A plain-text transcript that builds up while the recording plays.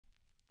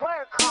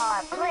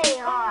hard, play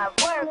hard,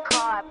 work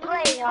hard,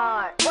 play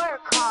hard,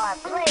 work hard,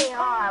 play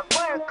hard,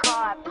 work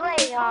hard,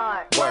 play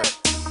hard. Work,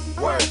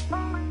 work,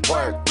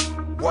 work,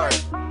 work,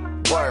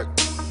 work,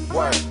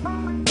 work,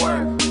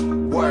 work,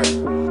 work.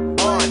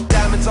 On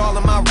diamonds all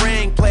in my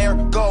ring, player.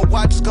 Gold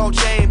watches, gold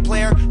chain,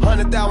 player.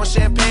 100,000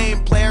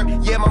 champagne, player.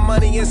 Yeah, my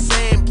money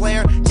insane,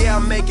 player. Yeah,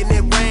 I'm making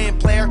it rain,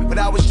 player. But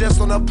I was just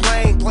on a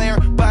plane, player.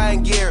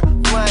 Buying gear,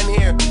 flying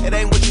here. It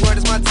ain't what you heard,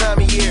 it's my time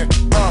of year.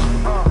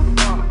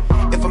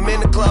 If I'm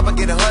in the club, I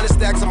get 100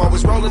 stacks. I'm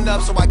always rolling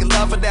up, so I get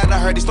love for that. I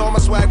heard he stole my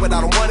swag, but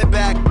I don't want it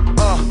back.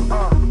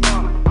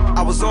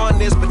 I was on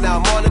this, but now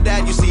I'm on to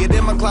that. You see it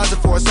in my closet,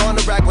 for it's on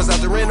the rack. Was out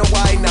there in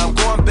Hawaii, now I'm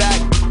going back.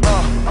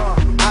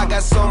 I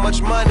got so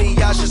much money,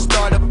 I should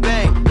start a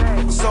bank.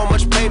 So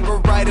much paper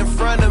right in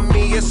front of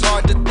me, it's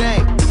hard to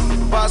think.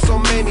 Buy so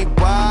many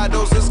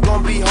bottles, it's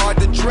gonna be hard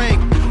to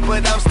drink.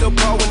 But I'm still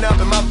growing up,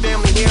 and my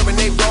family here, and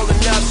they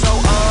rolling up. So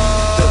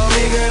the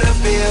bigger the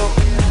bill,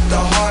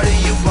 the harder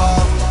you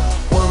ball.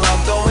 Well, I'm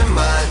throwing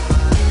mine,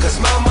 cause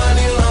my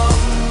money long.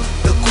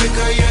 The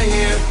quicker you're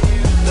here,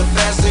 the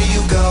faster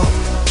you go.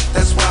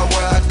 That's why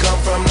where I come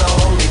from, the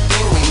only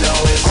thing we know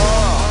is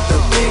the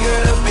bigger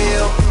the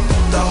bill,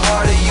 the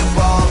harder you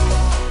ball.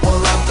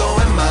 Well, I'm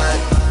throwing mine,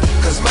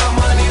 cause my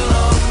money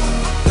long.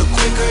 The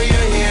quicker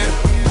you're here,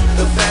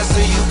 the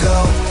faster you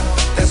go.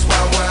 That's why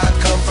where I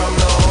come from,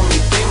 the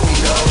only thing we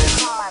know is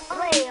hard,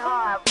 play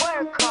hard,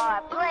 work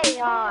hard, play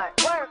hard,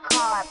 work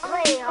hard,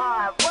 play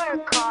hard,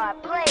 work hard,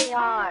 play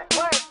hard,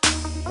 work,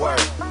 work,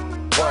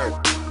 work,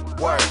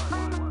 work,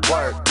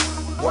 work,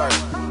 work,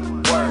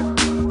 work,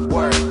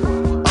 work.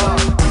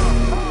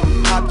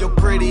 Hop your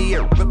pretty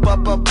and whip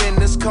up in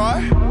this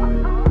car.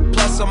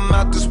 Plus I'm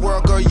out this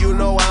world, girl, you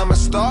know I'm a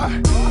star.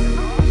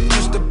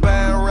 Used to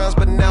buy rounds,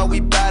 but now we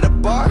buy the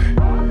bar.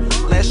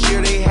 Last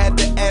year they had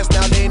to ask,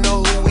 now they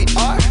know who we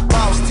are.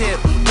 Boss tip,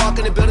 walk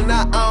in the building,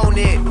 I own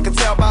it. Can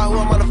tell by who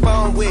I'm on the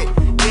phone with.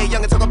 Yeah,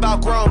 young and talk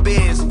about grown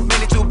biz.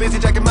 Many too busy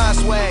jacking my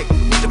swag.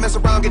 Need to mess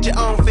around, get your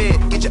own fit.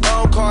 Get your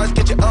own cars,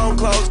 get your own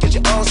clothes, get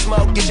your own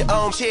smoke, get your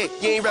own chick.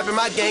 You ain't rapping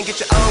my game, get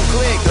your own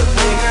click. The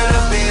bigger